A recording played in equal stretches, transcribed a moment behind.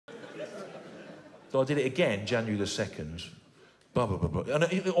So I did it again, January the 2nd. Blah, blah, blah, blah. And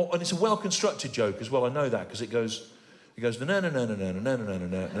it's a well-constructed joke as well, I know that, because it goes, no, no, no, no, no, no, no, no, no, no,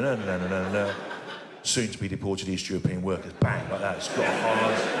 no, no, no, no, no, no. Soon to be deported East European workers. Bang, like that. It's got a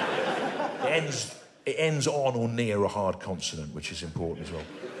hard... It ends on or near a hard consonant, which is important as well.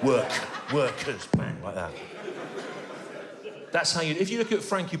 Workers, bang, like that. That's how you... If you look at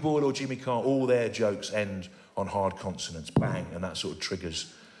Frankie Boyle or Jimmy Carr, all their jokes end on hard consonants, bang, and that sort of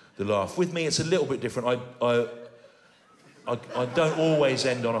triggers the laugh. With me, it's a little bit different. I don't always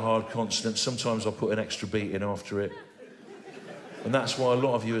end on a hard consonant. Sometimes I'll put an extra beat in after it. And that's why a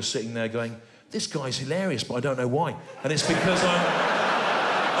lot of you are sitting there going, this guy's hilarious, but I don't know why. And it's because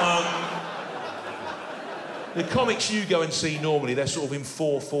the comics you go and see normally, they're sort of in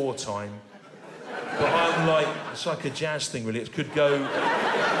 4/4 time. But I'm like, it's like a jazz thing, really. It could go...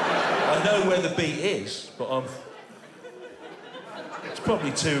 I know where the beat is, but it's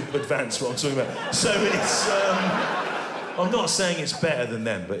probably too advanced what I'm talking about. So it's... I'm not saying it's better than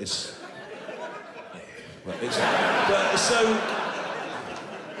them, but it's... so...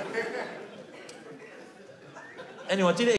 Anyway, I did it